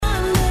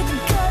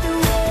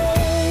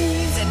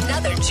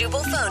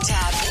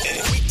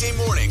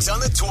mornings on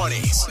the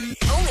 20s.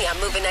 Only on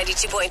Moving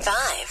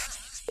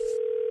 92.5.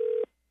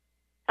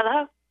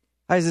 Hello?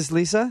 Hi, is this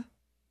Lisa?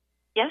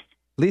 Yes?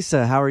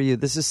 Lisa, how are you?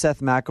 This is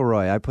Seth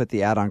McElroy. I put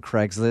the ad on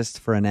Craigslist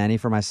for a nanny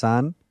for my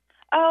son.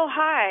 Oh,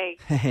 hi.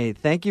 Hey,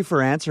 thank you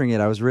for answering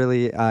it. I was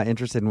really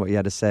interested in what you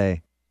had to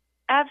say.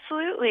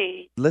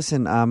 Absolutely.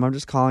 Listen, I'm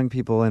just calling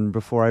people, and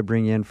before I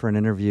bring you in for an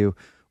interview,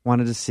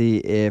 wanted to see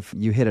if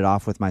you hit it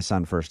off with my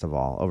son, first of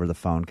all, over the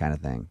phone kind of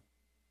thing.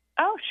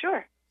 Oh,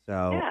 sure.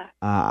 So Yeah.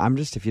 I'm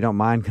just, if you don't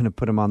mind, going to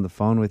put him on the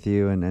phone with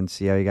you and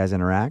see how you guys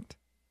interact.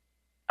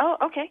 Oh,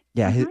 okay.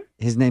 Yeah,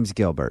 his name's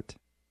Gilbert.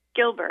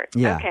 Gilbert.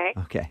 Yeah. Okay.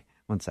 Okay.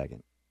 1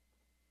 second.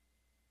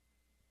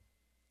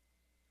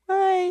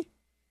 Hi.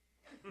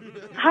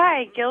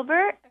 Hi,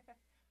 Gilbert.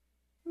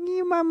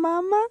 You my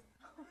mama?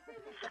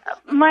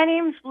 My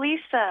name's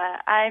Lisa.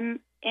 I'm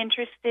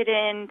interested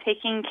in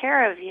taking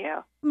care of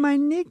you. My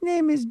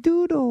nickname is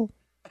Doodle.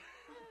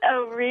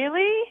 Oh,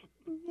 really?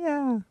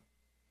 Yeah.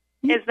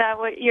 Is that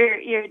what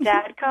your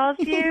dad calls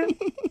you?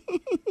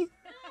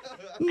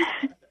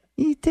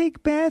 You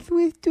take bath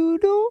with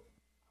Doodle?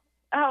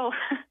 Oh.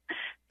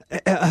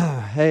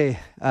 Hey,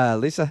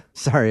 Lisa.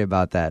 Sorry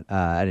about that.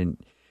 I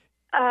didn't.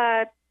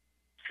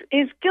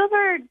 Is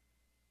Gilbert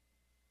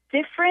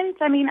different?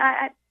 I mean,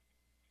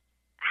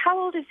 how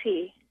old is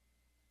he?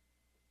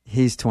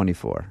 He's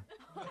 24.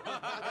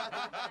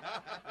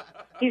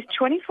 He's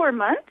 24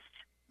 months?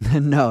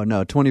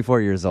 No,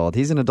 24 years old.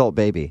 He's an adult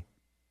baby.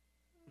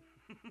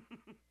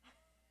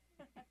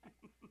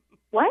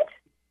 What?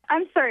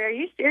 I'm sorry, are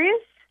you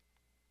serious?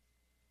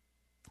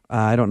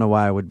 I don't know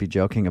why I would be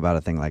joking about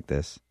a thing like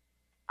this.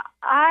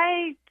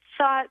 I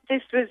thought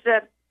this was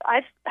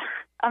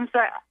I'm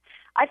sorry.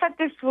 I thought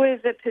this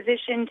was a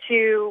position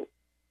to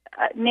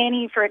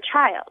nanny for a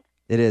child.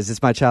 It is.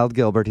 It's my child,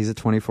 Gilbert. He's a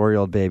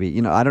 24-year-old baby.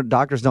 You know,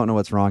 doctors don't know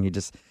what's wrong. He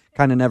just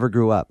kind of never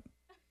grew up.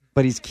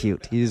 But he's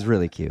cute. He's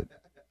really cute.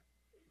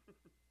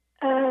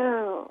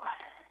 Oh.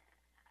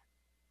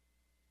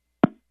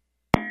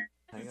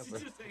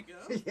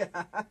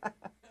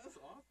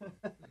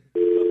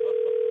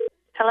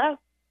 Hello?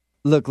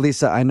 Look,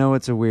 Lisa, I know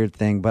it's a weird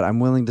thing, but I'm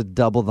willing to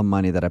double the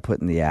money that I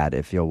put in the ad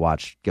if you'll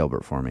watch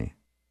Gilbert for me.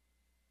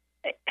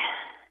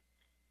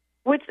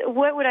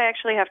 What would I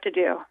actually have to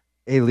do?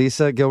 Hey,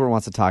 Lisa, Gilbert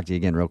wants to talk to you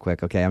again real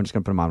quick, okay? I'm just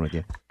going to put him on with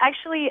you.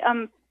 Actually,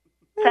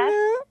 Seth?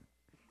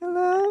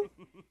 Hello?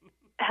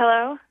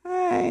 Hello?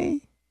 Hi.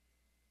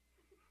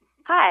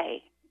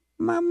 Hi.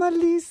 Mama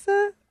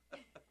Lisa?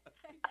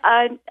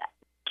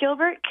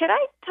 Gilbert, could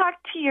I talk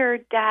to your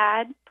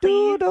dad,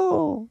 please?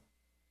 Doodle.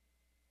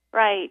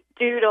 Right,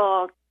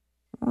 Doodle.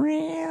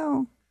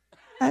 Real.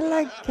 I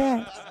like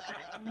cats.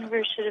 I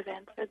never should have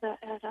answered that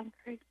ad on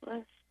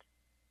Craigslist.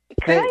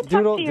 Could Hey, I talk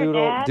Doodle, to your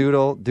Doodle, dad?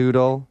 Doodle,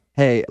 Doodle.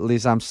 Hey,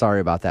 Lisa, I'm sorry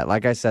about that.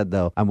 Like I said,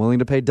 though, I'm willing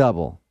to pay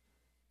double.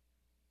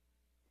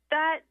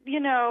 That,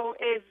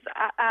 is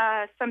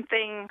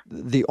something...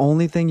 The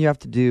only thing you have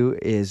to do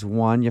is,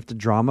 1, you have to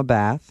draw him a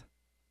bath.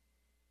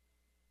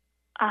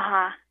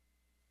 Uh-huh.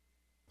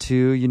 2,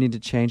 you need to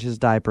change his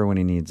diaper when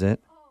he needs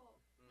it.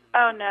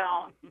 Oh,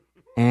 no.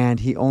 And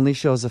he only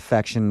shows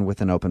affection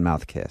with an open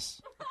mouth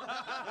kiss.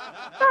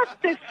 That's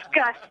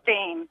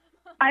disgusting.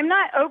 I'm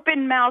not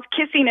open-mouth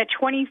kissing a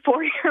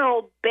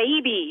 24-year-old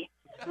baby.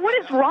 What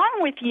is wrong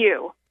with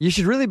you? You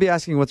should really be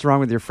asking what's wrong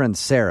with your friend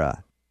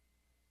Sarah.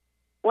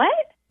 What?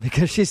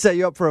 Because she set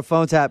you up for a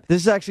phone tap.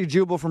 This is actually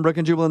Jubal from Brook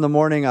and Jubal in the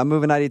Morning. I'm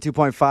moving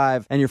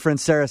 92.5, and your friend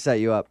Sarah set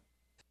you up.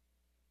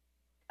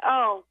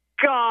 Oh,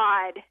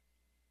 God.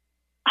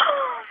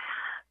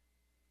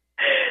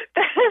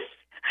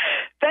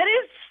 That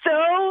is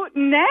so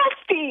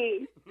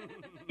nasty.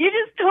 You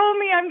just told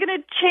me I'm going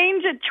to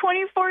change a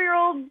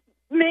 24-year-old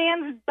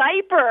man's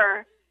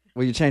diaper.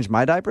 Will you change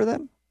my diaper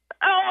then?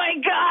 Oh, my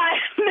God,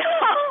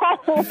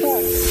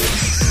 no.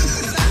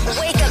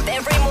 Wake up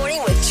every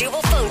morning with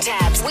Jubal phone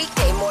tabs.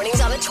 Weekday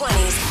mornings on the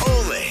 20s.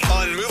 Only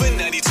on Moving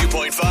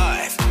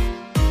 92.5.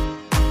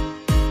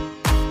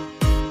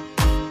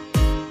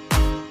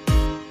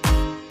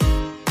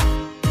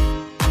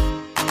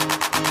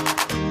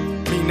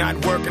 Me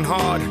not working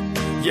hard.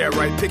 Yeah,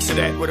 right. Picture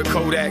that with a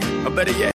Kodak. Or better yet,